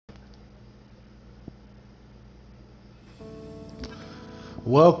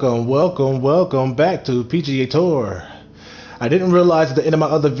Welcome back to PGA Tour. I didn't realize at the end of my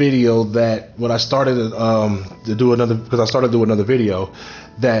other video that when I started to do another, because I started to do another video,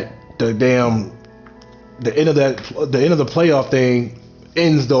 that the end of the playoff thing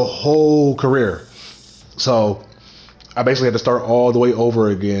ends the whole career. So I basically had to start all the way over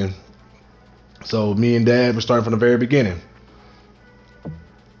again. So me and Dad were starting from the very beginning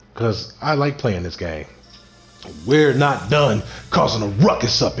because I like playing this game. We're not done causing a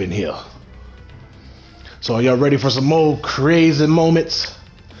ruckus up in here. So are y'all ready for some more crazy moments?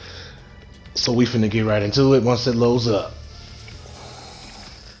 So we finna get right into it once it loads up.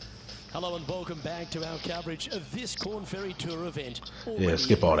 Hello and welcome back to our coverage of this Corn Ferry Tour event. Yeah,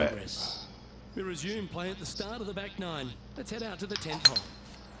 skip all that. We resume play at the start of the back nine. Let's head out to the 10th hole.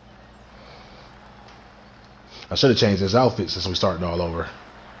 I should have changed this outfit since we started all over.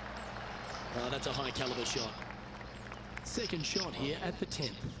 Oh, that's a high caliber shot. Second shot here at the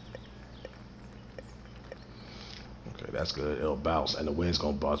 10th. Okay, that's good. It'll bounce, and the wind's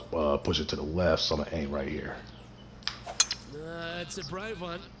gonna push it to the left, so I'm gonna aim right here. It's a brave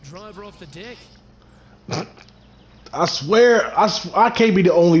one. Driver off the deck. I swear, I can't be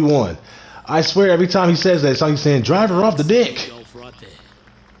the only one. I swear, every time he says that, he's saying driver off the deck. Golf right there.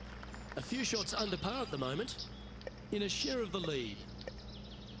 A few shots under par at the moment, in a share of the lead.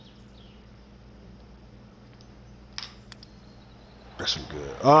 That's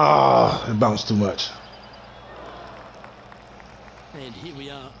good. Ah, it bounced too much. And here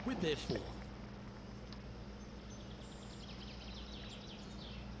we are with their fourth.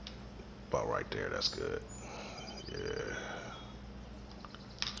 About right there, that's good. Yeah.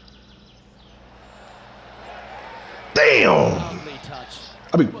 Damn! Lovely touch.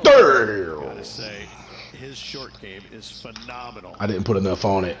 I mean, third! Gotta say, his short game is phenomenal. I didn't put enough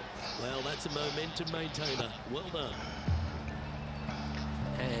on it. Well, that's a momentum maintainer. Well done.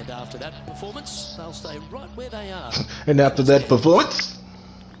 And after that performance, they'll stay right where they are. And after that performance,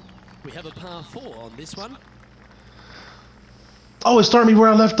 we have a par 4 on this one. oh, it started me where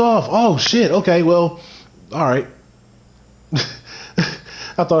I left off. Oh shit. Okay, well, all right.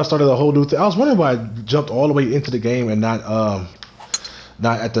 I thought I started a whole new thing. I was wondering why I jumped all the way into the game and not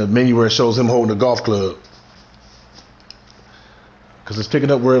at the menu where it shows him holding the golf club, because it's picking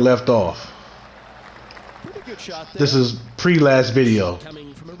up where it left off. Pretty good shot there. This is pre-last video.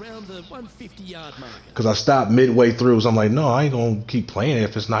 Coming from around the 150-yard mark. Because I stopped midway through, so I'm like, no, I ain't gonna keep playing it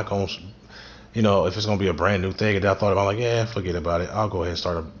if it's not gonna, you know, if it's gonna be a brand new thing. And I thought about, like, yeah, forget about it. I'll go ahead and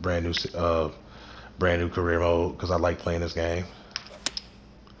start a brand new career mode because I like playing this game.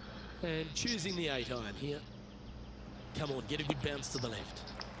 And choosing the 8-iron here. Come on, get a good bounce to the left.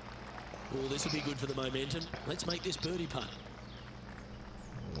 Oh, this will be good for the momentum. Let's make this birdie putt.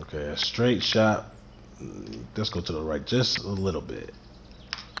 Okay, a straight shot. Let's go to the right just a little bit.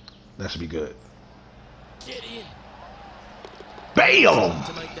 That should be good. Get in. Bam!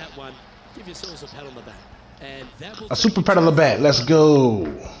 To make that one, give yourselves a pat on the back. And that will A super pat on the back. Let's go.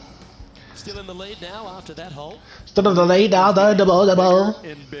 Still in the lead now after that hole. Still in the lead now. The ball.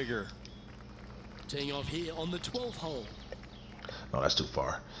 And bigger. Teeing off here on the 12th hole. No, that's too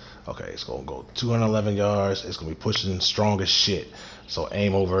far. Okay, it's gonna go 211 yards. It's gonna be pushing strong as shit. So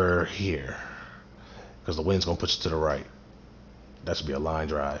aim over here, because the wind's gonna push it to the right. That should be a line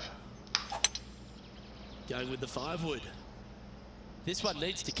drive. Going with the 5-wood. This one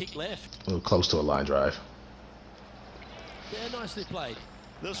needs to kick left. A little close to a line drive. Yeah, nicely played.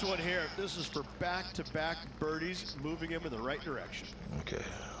 This one here, this is for back-to-back birdies, moving him in the right direction. Okay,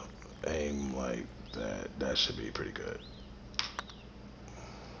 aim like that. That should be pretty good.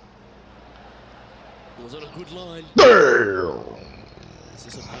 It was on a good line. Damn! This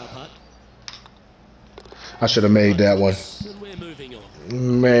is a par putt. I should have made that one. And we're moving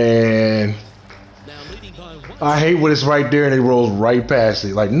on. Man, Now leading by 1. I hate when it's right there and it rolls right past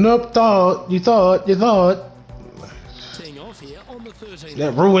it. Like, nope, you thought. Teeing off here on the 13th.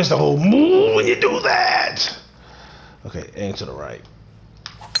 That ruins the whole move when you do that. Okay, aim to the right.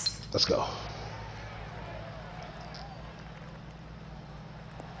 Let's go.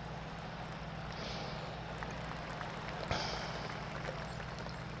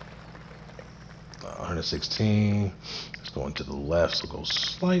 Uh, 116. It's going to the left, so go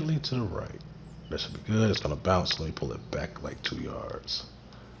slightly to the right. That should be good. It's gonna bounce. Let me pull it back like 2 yards.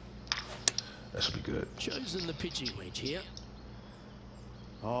 That should be good. Chosen the pitching wedge here.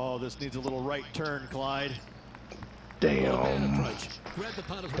 Oh, this needs a little right turn, Clyde. Damn. Approach. Grab the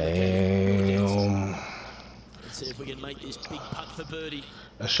putter from Damn. Let's see if we can make this big putt for birdie.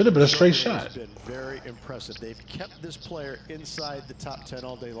 That should have been a straight It's shot. been very impressive. They've kept this player inside the top 10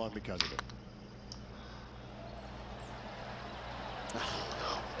 all day long because of it.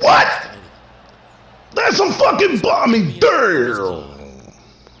 What? That's some fucking bombing dirt.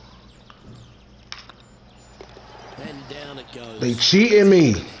 And down it goes. They cheating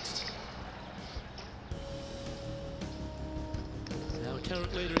me. Our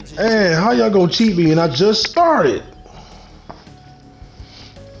current leader is Hey, how y'all gonna cheat me and I just started?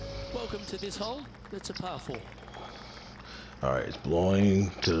 welcome to this hole. It's a par 4. All right, it's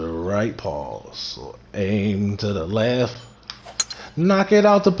blowing to the right, pause. So aim to the left. Knock it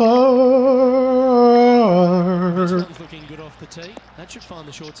out the This park. one's looking good off the tee. That should find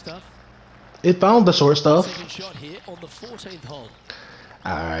the short stuff. It found the short stuff. Second shot here on the 14th hole.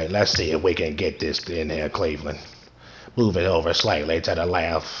 All right, let's see if we can get this in here, Cleveland. Move it over slightly to the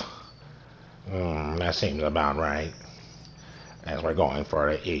left. That seems about right. As we're going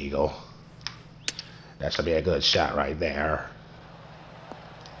for the eagle. That should be a good shot right there.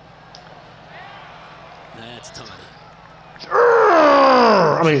 That's tiny.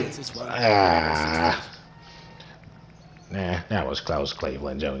 I mean, nah, that was close,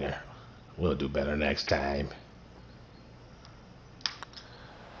 Cleveland Jr. We'll do better next time.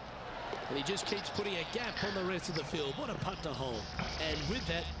 And he just keeps putting a gap on the rest of the field. What a putt to hole. And with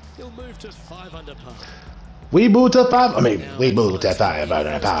that, he'll move to 5 under par. We moved to 5. I mean, we moved to 5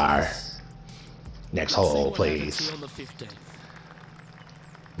 under par. Next hole, please. On the 15th.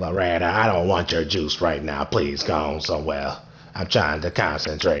 Loretta, I don't want your juice right now. Please go on somewhere. I'm trying to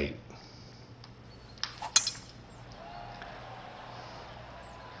concentrate.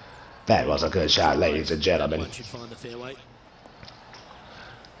 That was a good shot, ladies and gentlemen. One should find the fairway.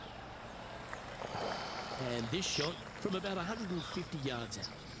 And this shot from about 150 yards out.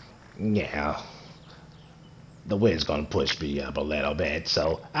 Yeah. The wind's gonna push me up a little bit,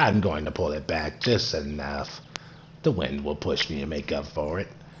 so I'm going to pull it back just enough. The wind will push me and make up for it.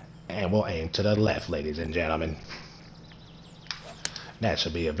 And we'll aim to the left, ladies and gentlemen. That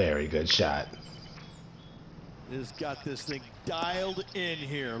should be a very good shot. Has got this thing dialed in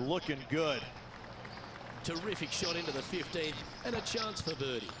here, looking good. Terrific shot into the 15th and a chance for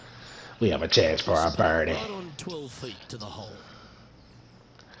birdie. We have a chance for our birdie. Right on 12 feet to the hole.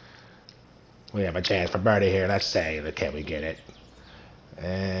 We have a chance for birdie here. Let's say, can we get it?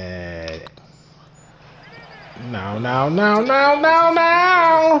 No, no, no, no, no,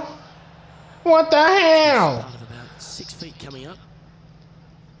 no! What the hell? Part of about 6 feet coming up.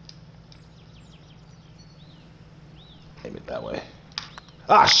 Aim it that way.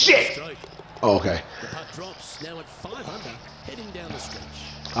 Ah, shit! Stroke. Oh, okay. The putt drops now at 5 under, heading down the stretch.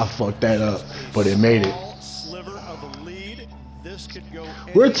 I fucked that up, but it made it. Small sliver of a lead. This could go.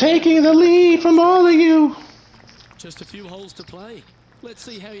 We're taking the lead from all of you. Just a few holes to play. Let's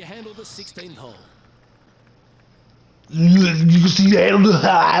see how you handle the 16th hole. You can see that on the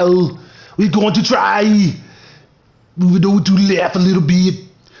hole. We're going to try. Moving over to the left a little bit.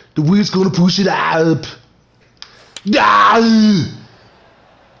 The wind's going to push it up. Ah!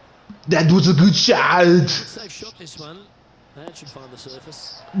 That was a good shot. Safe shot this one. That should find the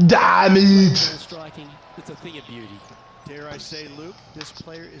surface. Damn Ball it. striking. It's a thing of beauty. Dare I say, Luke, this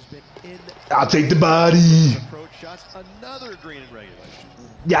player has been in. I'll take the body. Approach shots, another green in regulation.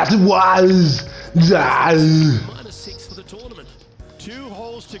 Yes, it was. Ah. -6 for the tournament. 2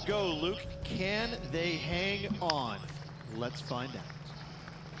 holes to go, Luke. Can they hang on? Let's find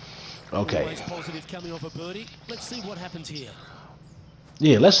out. Okay. Always positive coming off a birdie. Let's see what happens here.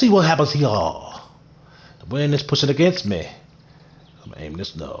 Yeah, let's see what happens here. The wind is pushing against me. I'm gonna aim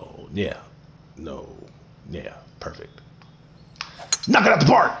this. No. Yeah. No. Yeah. Perfect. Knock it out the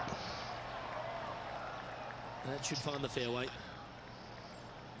park. That should find the fairway.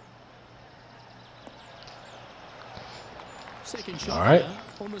 Second shot All right. here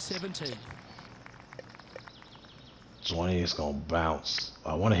on the 17th. 20 is gonna bounce.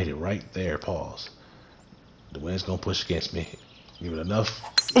 I want to hit it right there. Pause. The wind's gonna push against me. Give it enough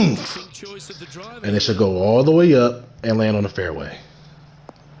oomph, Interesting choice of the driver. and it should go all the way up and land on the fairway.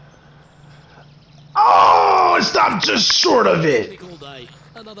 Oh, it stopped just short of it. Technical day.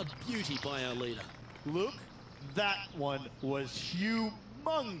 Another beauty by our leader. Luke, that one was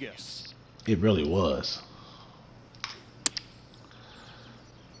humongous. It really was.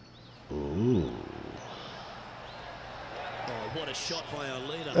 Ooh. Oh, what a shot by our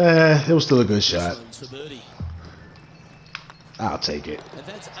leader. It was still a good shot. This one's for birdie. I'll take it. And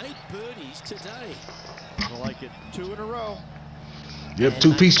that's 8 birdies today. I like it. 2 in a row. Yep, And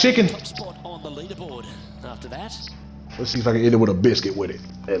two-piece they take chicken. the top spot on the leaderboard. After that, Let's see if I can end it with a biscuit with it.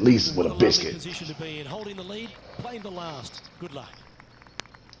 At least with a what lovely biscuit. position to be in, holding the lead, playing the last. Good luck.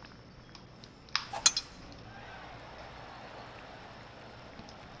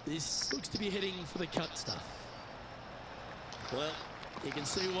 This looks to be heading for the cut stuff. Well, You can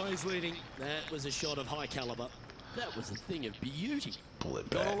see why he's leading. That was a shot of high caliber. That was a thing of beauty. Pull it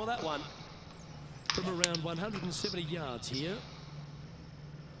Got back. all of that one. From around 170 yards here.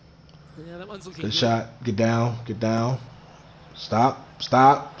 Yeah, that one's looking Good good. shot. Get down. Get down. Stop.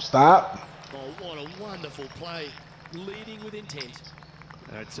 Stop. Stop. Oh, what a wonderful play. Leading with intent.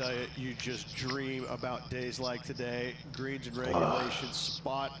 And I tell you, you just dream about days like today. Greens and regulations,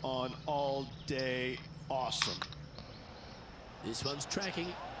 spot on all day. Awesome. This one's tracking.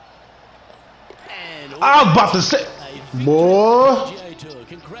 And I was about to say, boy. PGA Tour.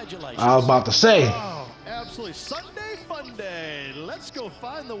 Congratulations. I was about to say. Oh, absolutely. Sunday fun day. Let's go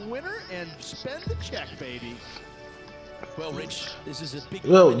find the winner and spend the check, baby. Well, Rich, this is a big.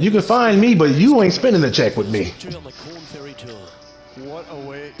 Well, you can find me, but you ain't spending the check with me. Victory on the Corn Ferry Tour. What a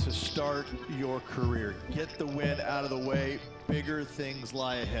way to start your career. Get the win out of the way. Bigger things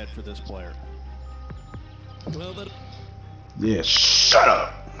lie ahead for this player. Well, that. Yeah, shut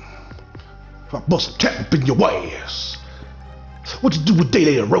up. I bust a tap up in your ass. What you do with Day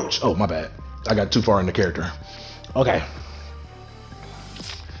Day and Roach? Oh, my bad. I got too far in the character. Okay.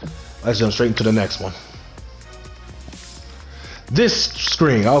 Let's jump straight into the next one. This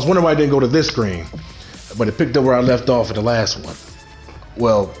screen. I was wondering why I didn't go to this screen. But it picked up where I left off in the last one.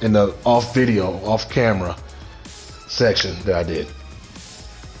 Well, in the off video, off camera section that I did.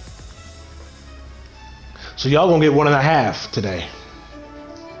 So y'all gonna get 1.5 today.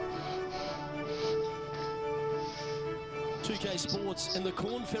 2K Sports and the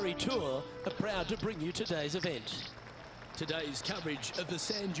Corn Ferry Tour are proud to bring you today's event. Today's coverage of the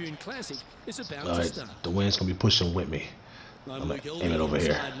Sand Dune Classic is about to start. The wind's gonna be pushing with me. I'm gonna Luke aim it over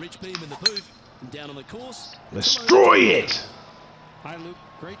here. Rich Beam in the booth. And down on the course. Destroy it! Hi, Luke.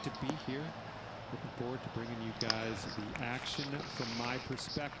 Great to be here. Looking forward to bringing you guys the action from my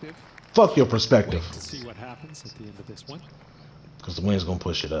perspective. Fuck your perspective. Wait to see what happens at the end of this one. Because the wind's gonna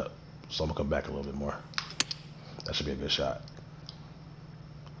push it up. So I'm gonna come back a little bit more. That should be a good shot.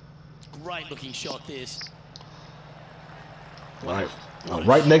 Great looking shot this. Right.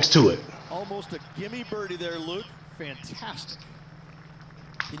 Right next to it. Almost a gimme birdie there, Luke. Fantastic.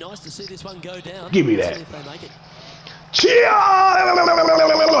 Be nice to see this one go down. Give me Let's that. see if they make it. Cheer!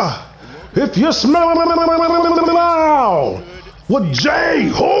 If you smell with Jay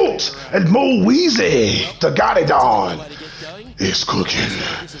Holt and Mo Weezy, the got it on. Way to get going. It's cooking.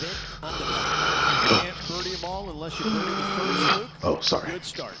 This event underway. You can't birdie them all unless you birdie the first, Luke. Oh, sorry. Good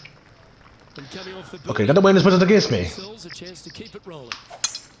start. And coming off the Okay, got the wind is pushing against me. themselves a chance to keep it rolling.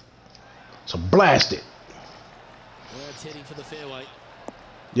 So blast it. Well, it's heading for the fairway.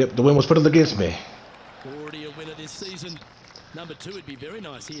 Yep, the wind was putting against me. Already a winner this season. Number 2 would be very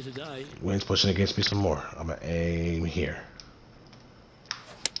nice here today. Wind's pushing against me some more. I'm gonna aim here.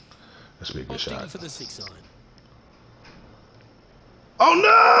 This will be a good Opting shot. for the 6 iron. Oh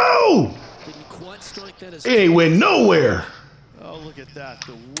no! Didn't quite strike that as It ain't went nowhere. Oh, look at that.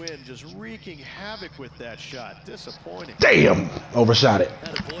 The wind just wreaking havoc with that shot. Disappointing. Damn! Overshot it.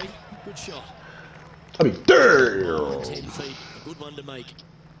 Attaboy. Good shot. I mean, damn! 10 feet. A good one to make.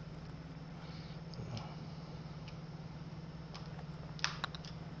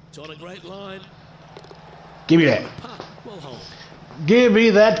 It's on a great line. Give me that. Putt. Well hold. Give me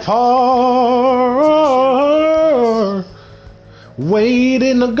that par. Wade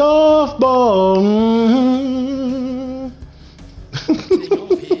in the golf ball. Getting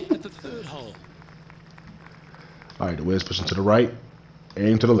off here at the 3rd hole. All right, the wind's pushing to the right.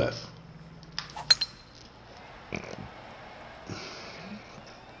 Aim to the left.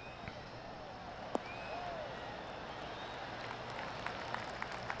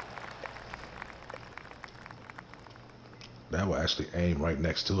 That will actually aim right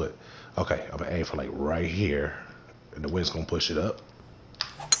next to it. Okay, I'm gonna aim for like right here, and the wind's gonna push it up.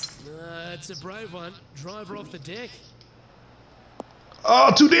 It's a brave one. Driver off the deck.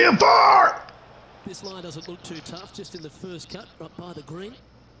 Oh, too damn far! This line doesn't look too tough, just in the first cut, right by the green.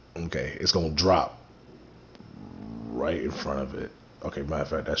 Okay, it's gonna drop right in front of it. Okay, matter of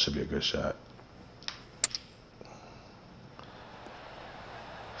fact, that should be a good shot.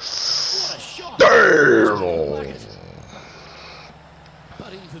 What a shot! Damn!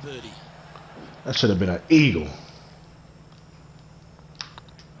 Putting for birdie. That should have been an eagle.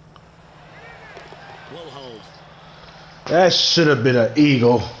 Well hold. That should have been an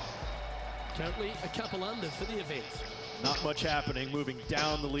eagle. Currently a couple under for the event. Not much happening. Moving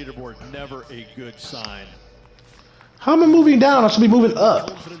down the leaderboard, never a good sign. How am I moving down? I should be moving up.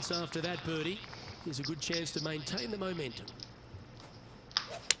 Confidence after that birdie. Here's a good chance to maintain the momentum.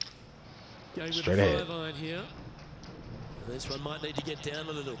 Going with Straight the ahead. 5 iron here. This one might need to get down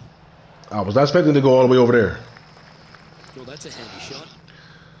a little. I was not expecting to go all the way over there. Well, that's a handy shot.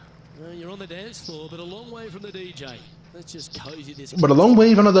 You're on the dance floor, but a long way from the DJ. Let's just cozy this. But a long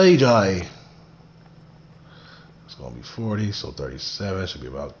way from the DJ. It's gonna be 40, so 37 should be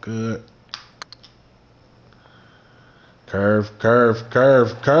about good. Curve, curve,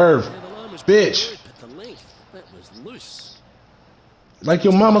 curve, curve. Yeah, the line was Bitch. good, but the length, that was loose. Like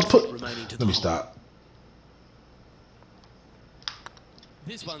your mama's put. Remaining to Let the me hole. stop.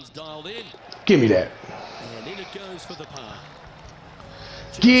 This one's dialed in, Give me that. and in it goes for the par.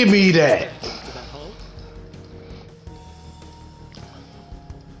 Give me that. To that hole.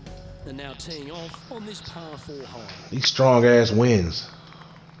 And now teeing off on this par 4 hole. These strong ass winds.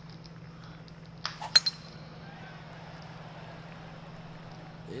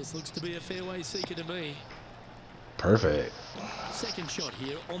 This looks to be a fairway seeker to me. Perfect. Second shot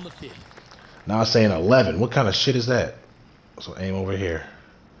here on the 5th. Now it's saying 11. What kind of shit is that? So aim over here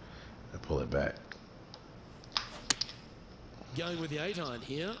and pull it back. Going with the 8-iron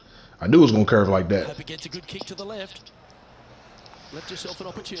here. I knew it was gonna curve like Hope that. it gets a good kick to the left. Left yourself an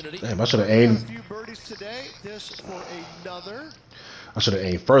opportunity. Damn, I should have A aimed. few birdies today. This for another. I should have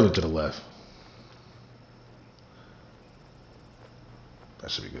aimed further to the left.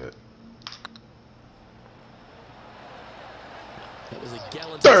 That should be good. That was a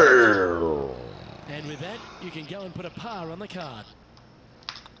gallant. Durr. And with that, you can go and put a par on the card.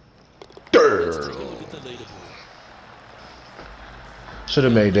 Let's take a Durr. look at the leaderboard. Should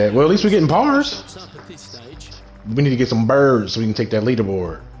have made that. Well, at least we're getting pars. Shots up at this stage. We need to get some birds so we can take that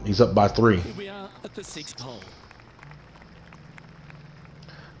leaderboard. He's up by 3. Here we are at the 6th hole.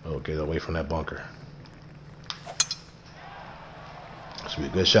 Oh, get away from that bunker. Should be a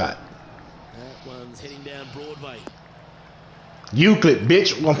good shot. That one's heading down Broadway. Euclid,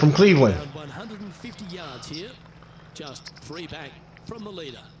 bitch. I'm from Cleveland. Around 150 yards here. Just 3 back from the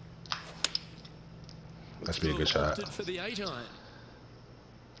leader. That should be a good shot. Opted for the 8-iron.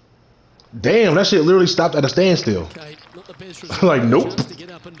 Damn, that shit literally stopped at a standstill. Okay, not the best result. Like, nope. Chance to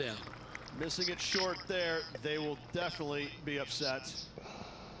get up and down. Missing it short there. They will definitely be upset.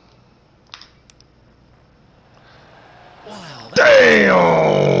 Wow.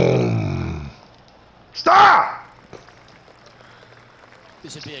 Damn! Stop!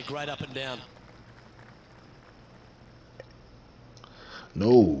 This would be a great up and down.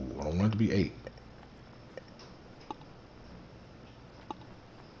 No, I don't want it to be 8.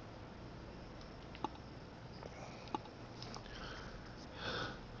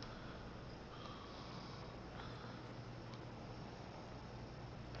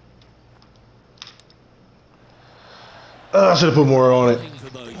 I should have put more on it. Looking for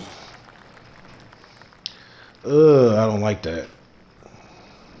bogey. I don't like that.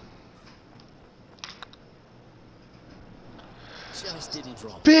 Just didn't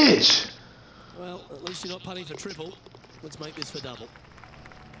drop. Bitch! Well, at least you're not putting for triple. Let's make this for double.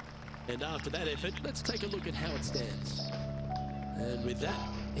 And after that effort, let's take a look at how it stands. And with that,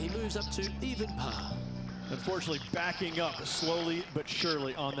 he moves up to even par. Unfortunately, backing up slowly but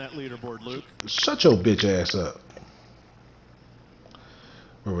surely on that leaderboard, Luke. Shut your bitch ass up.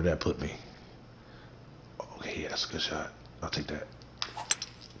 Where would that put me? Okay, yeah, that's a good shot. I'll take that.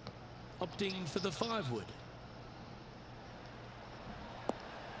 Opting for the 5-wood.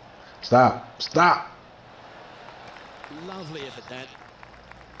 Stop. Stop. Lovely effort, that.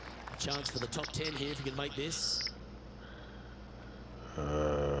 Chance for the top 10 here if you can make this.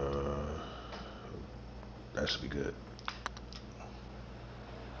 That should be good.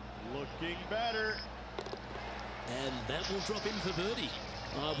 Looking better. And that will drop in for birdie.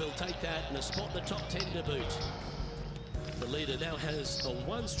 I will take that and a spot in the top 10 to boot. The leader now has a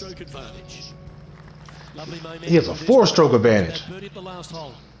 1-stroke advantage. Lovely momentum. He has a 4-stroke advantage. That birdie at the last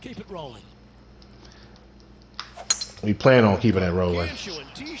hole. Keep it rolling. We plan on keeping that rolling. Gargantuan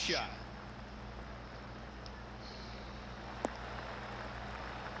tee shot.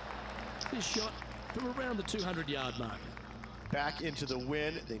 This shot from around the 200-yard mark. Back into the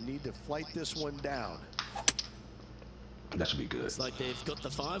wind. They need to flight this one down. That should be good. It's like they've got the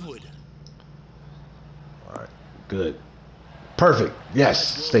 5-wood. All right. Good. Perfect.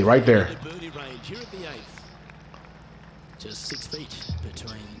 Yes. Stay right there. The birdie range here at the 8th. Just 6 feet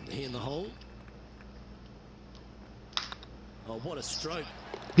between he and the hole. Oh, what a stroke.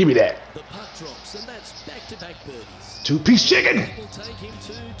 Give me that. The putt drops, and that's back-to-back birdies. 2-piece chicken. That will take him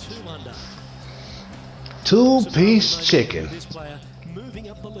to 2 under. 2-piece chicken. This player moving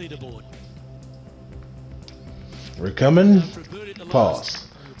up the leaderboard. We're coming. After a birdie at the Pause.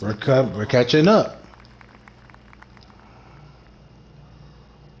 last, We're catching up.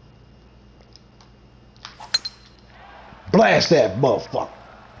 Blast that motherfucker.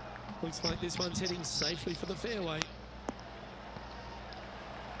 Looks like this one's heading safely for the fairway.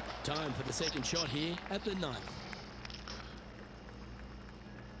 Time for the second shot here at the 9th.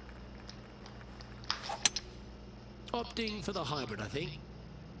 Opting for the hybrid, I think.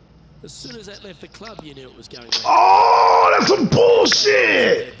 As soon as that left the club, you knew it was going left. Oh, that's some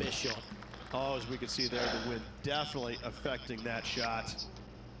bullshit! Their best shot. Oh, as we can see there, the wind definitely affecting that shot.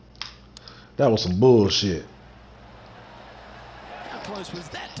 That was some bullshit. How close was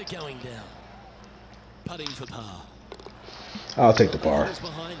that to going down? Putting for par. I'll take the par.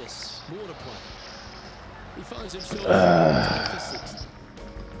 Behind us. More to play. He finds himself tied for 6th.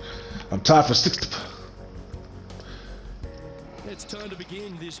 I'm tied for 6th. It's time to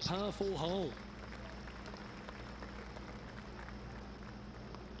begin this par 4 hole.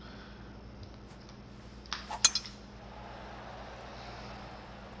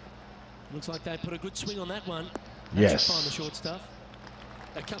 Looks like they put a good swing on that one. Yes. Find the short stuff.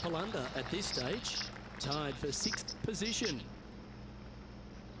 A couple under at this stage. Tied for 6th position.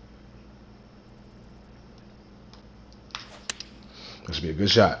 This should be a good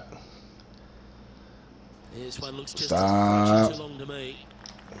shot. This one looks just Stop. too long to me.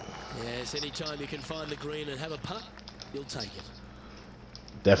 Yes, anytime you can find the green and have a putt, you'll take it.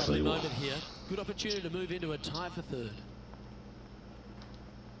 Definitely Lovely will. moment here. Good opportunity to move into a tie for 3rd.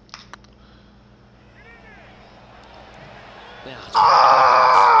 Now,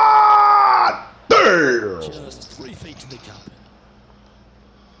 Ah, damn! just 3 feet to the cup.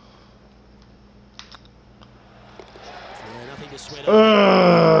 Yeah, nothing to sweat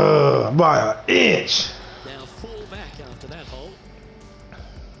over. By an inch. Now fall back after that hole.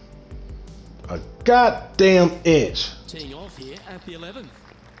 A goddamn inch. Teeing off here at the 11th.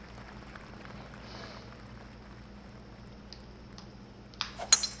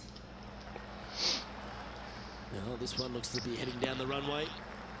 Now this one looks to be heading down the runway.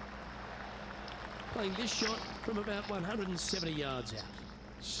 Playing this shot from about 170 yards out.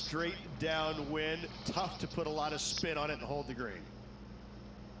 Straight downwind, tough to put a lot of spin on it and hold the green.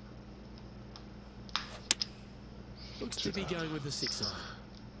 Looks to be going with the 6 iron.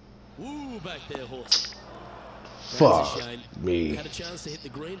 Ooh, back there, horse. Fuck That's a shame. me. Had a chance to hit the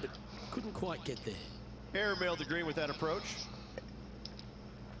green, but couldn't quite get there. Airmailed the green with that approach.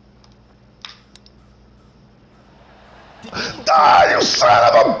 Ah, you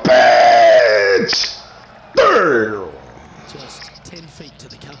son of a bitch! Damn! Just 10 feet to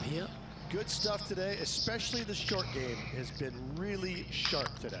the cup here. Good stuff today, especially the short game has been really sharp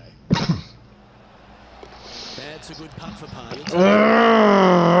today. That's a good putt for par.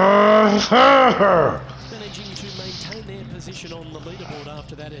 Managing to maintain their position on the leaderboard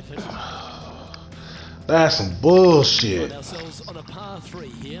after that effort. That's some Find bullshit. ourselves on a par 3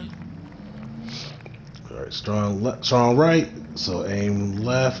 here. All right, strong right. So aim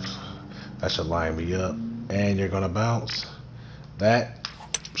left. That should line me up. And you're gonna bounce. That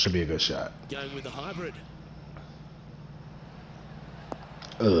should be a good shot. Going with the hybrid.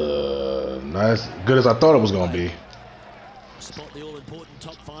 Not as good as I thought it was gonna be. Spot the all-important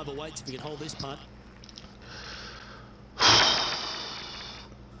top 5 awaits if you can hold this putt.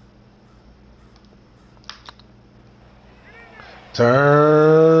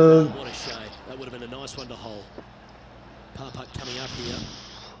 Turn. What a shame. That would have been a nice one to hold. Par putt coming up here.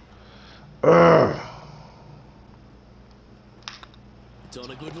 It's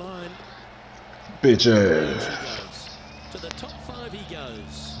on a good line. Bitch There ass. she goes. To the top 5 he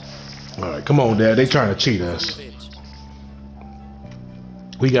goes. All right, come on, Dad. They trying to cheat The us. event.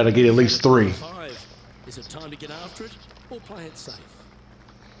 We got to get at least 3. 5. Is it time to get after it or play it safe?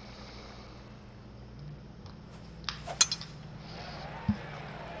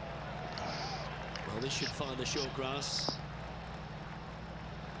 Well, this should find the short grass.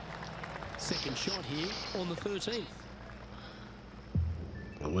 Second shot here on the 13th.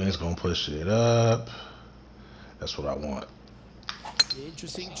 The wind's gonna push it up. That's what I want.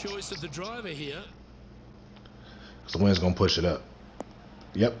 Interesting choice of the driver here. Cause the wind's gonna push it up.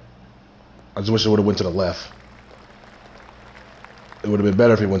 Yep. I just wish it would have went to the left. It would have been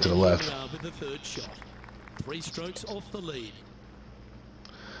better if it went to the left. Here we are with the 3rd shot. 3 strokes off the lead.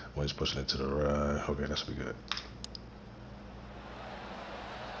 Wind's pushing it to the right. Okay, that should be good.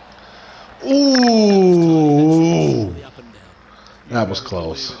 Ooh, The up and down. that was You better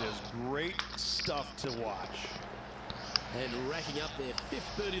close. believe it is great stuff to watch. And racking up their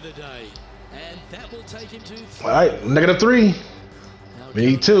 5th birdie of the day. And that will take him to 3. All right, -3. Now We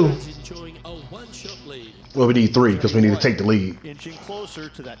need 2. Jones enjoying a 1-shot lead. Well, we need 3 because we need to take the lead. Inching closer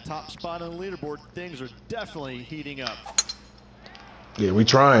to that top spot on the leaderboard, things are definitely heating up. Yeah, we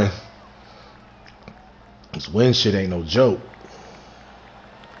trying. This wind shit ain't no joke.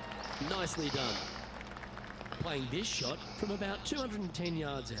 Nicely done. playing this shot from about 210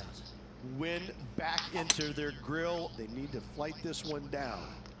 yards out. Wind back into their grill. They need to flight this one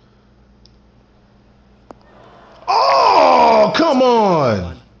down. Oh, come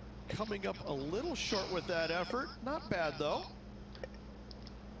on. Coming up a little short with that effort. Not bad, though.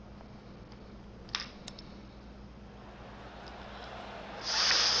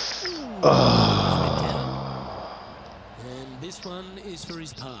 And this one is for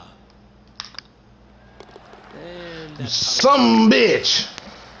his par. And that Some bitch.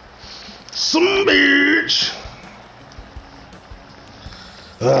 Some bitch.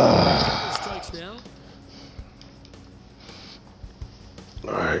 strokes now.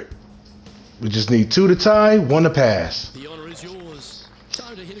 All right. We just need 2 to tie, 1 to pass. The honour is yours.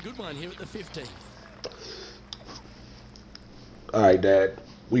 Time to hit a good one here at the 15th. All right, Dad.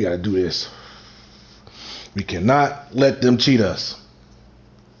 We got to do this. We cannot let them cheat us.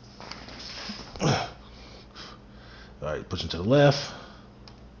 All right, pushing to the left.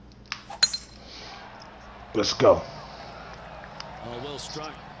 Let's go. Oh, well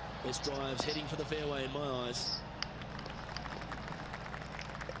struck. Best drives heading for the fairway in my eyes.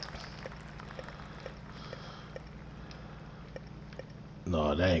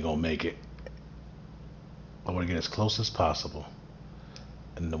 No, that ain't gonna make it. I want to get as close as possible.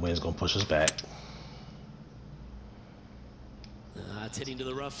 And the wind's gonna push us back. It's heading to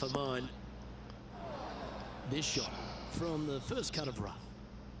the rough for mine. This shot from the first cut of rough.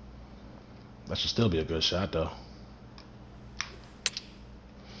 That should still be a good shot, though.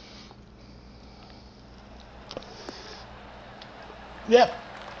 Yep.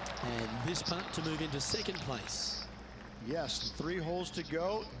 And this putt to move into second place. Yes, 3 holes to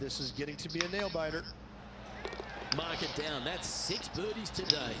go. This is getting to be a nail-biter. Mark it down. That's 6 birdies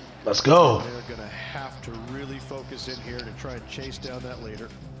today. Let's go. They're going to have to really focus in here to try and chase down that leader.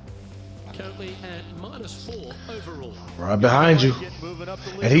 Currently at -4 overall. Right behind you. Get moving up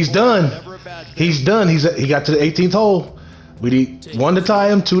the And he's leaderboard. done. Never a bad thing. He's done. He got to the 18th hole. We need 1 to tie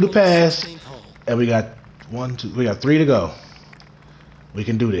him, 2 to pass, and we got 3 to go. We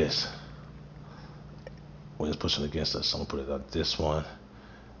can do this. Wind's pushing against us. So I'm gonna put it on this one.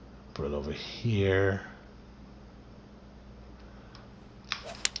 Put it over here.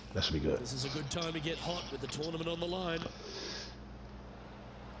 That should be good. This is a good time to get hot with the tournament on the line.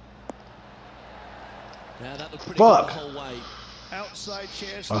 Now that looked pretty Fuck. good the whole way. Outside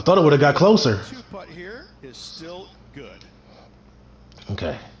chance. I thought it would have got closer. 2-putt here is still good.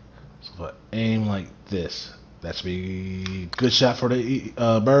 Okay. So if I aim like this, that should be good shot for the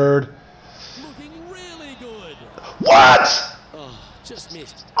bird. Looking really good. What? Oh, just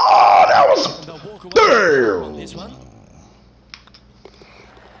missed. Oh, that was And they'll walk away on this one.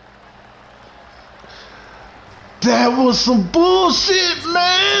 That was some bullshit,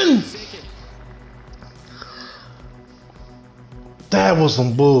 man. Second. That was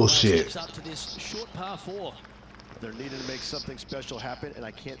some bullshit. Steps up to this short par 4. They're needing to make something special happen, and I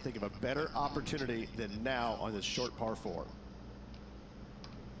can't think of a better opportunity than now on this short par 4.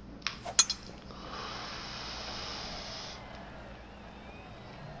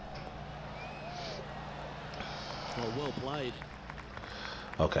 Oh, well played.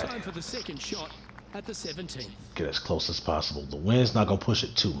 Okay. Time for the second shot at the 17th. Get as close as possible. The wind's not gonna push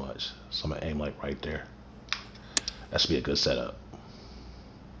it too much, so I'm gonna aim like right there. That should be a good setup.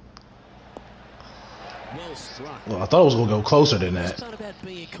 Well struck. Well, I thought it was gonna go closer than The that. part about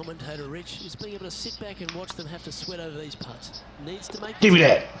being a commentator, Rich, is being able to sit back and watch them have to sweat over these putts. Needs to make. Give me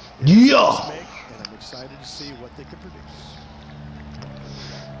that. Yeah. And I'm excited to see what they can produce.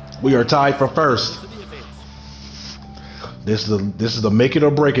 We are tied for first. For the event. This is the make it or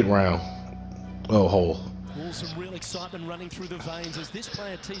break it round. Oh, hole. Well, some real excitement running through the veins as this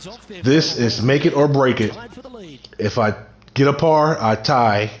player tees off there. This is make it or break it. Tied for the lead. If I get a par, I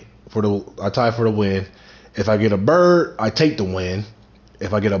tie for the win. If I get a bird, I take the win.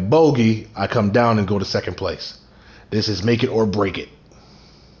 If I get a bogey, I come down and go to second place. This is make it or break it.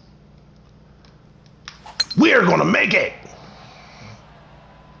 We are gonna make it.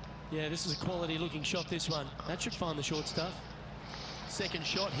 Yeah, this is a quality looking shot, this one. That should find the short stuff. Second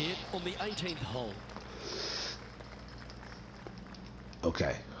shot here on the 18th hole.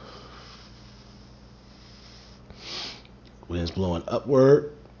 Okay. Wind's blowing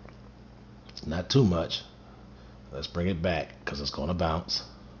upward. Not too much. Let's bring it back because it's going to bounce.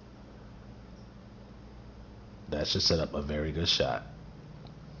 That should set up a very good shot.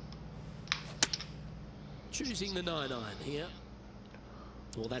 Choosing the 9-iron here.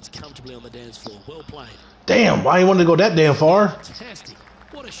 Well, that's comfortably on the dance floor. Well played. Damn, why you want to go that damn far? Fantastic.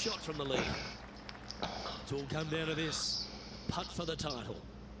 What a shot from the lead. It's all come down to this. Putt for the title.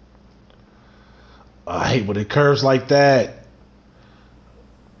 I hate when it curves like that.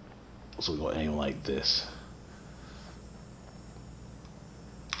 So we're going to aim like this.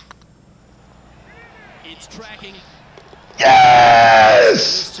 It's tracking. Yes!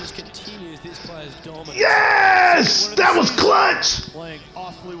 This just continues this player's dominance. Yes! That was clutch! Playing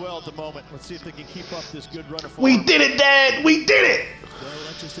awfully well at the moment. Let's see if they can keep up this good run of form. We did it, Dad! We did it! Well,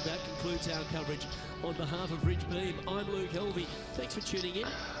 that just about concludes our coverage. On behalf of Ridge Beam, I'm Luke Helvey. Thanks for tuning in.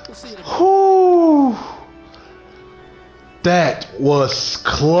 We'll see you in a moment. Whew. That was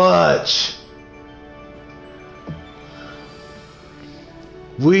clutch.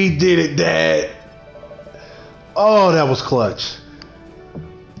 We did it, Dad. Oh, that was clutch.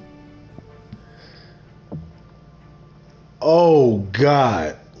 Oh,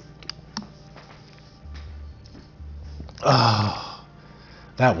 God. Oh,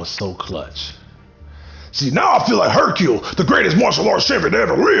 that was so clutch. See, now I feel like Hercule, the greatest martial arts champion that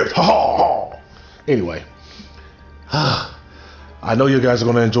ever lived. Ha ha ha. Anyway, I know you guys are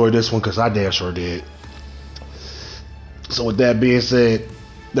going to enjoy this one because I damn sure did. So with that being said,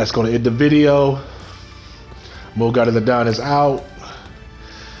 that's going to end the video. Mo Got It, the Don is out.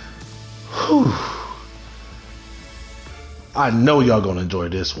 Whew. I know y'all going to enjoy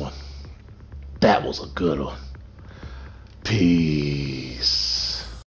this one. That was a good one. Peace.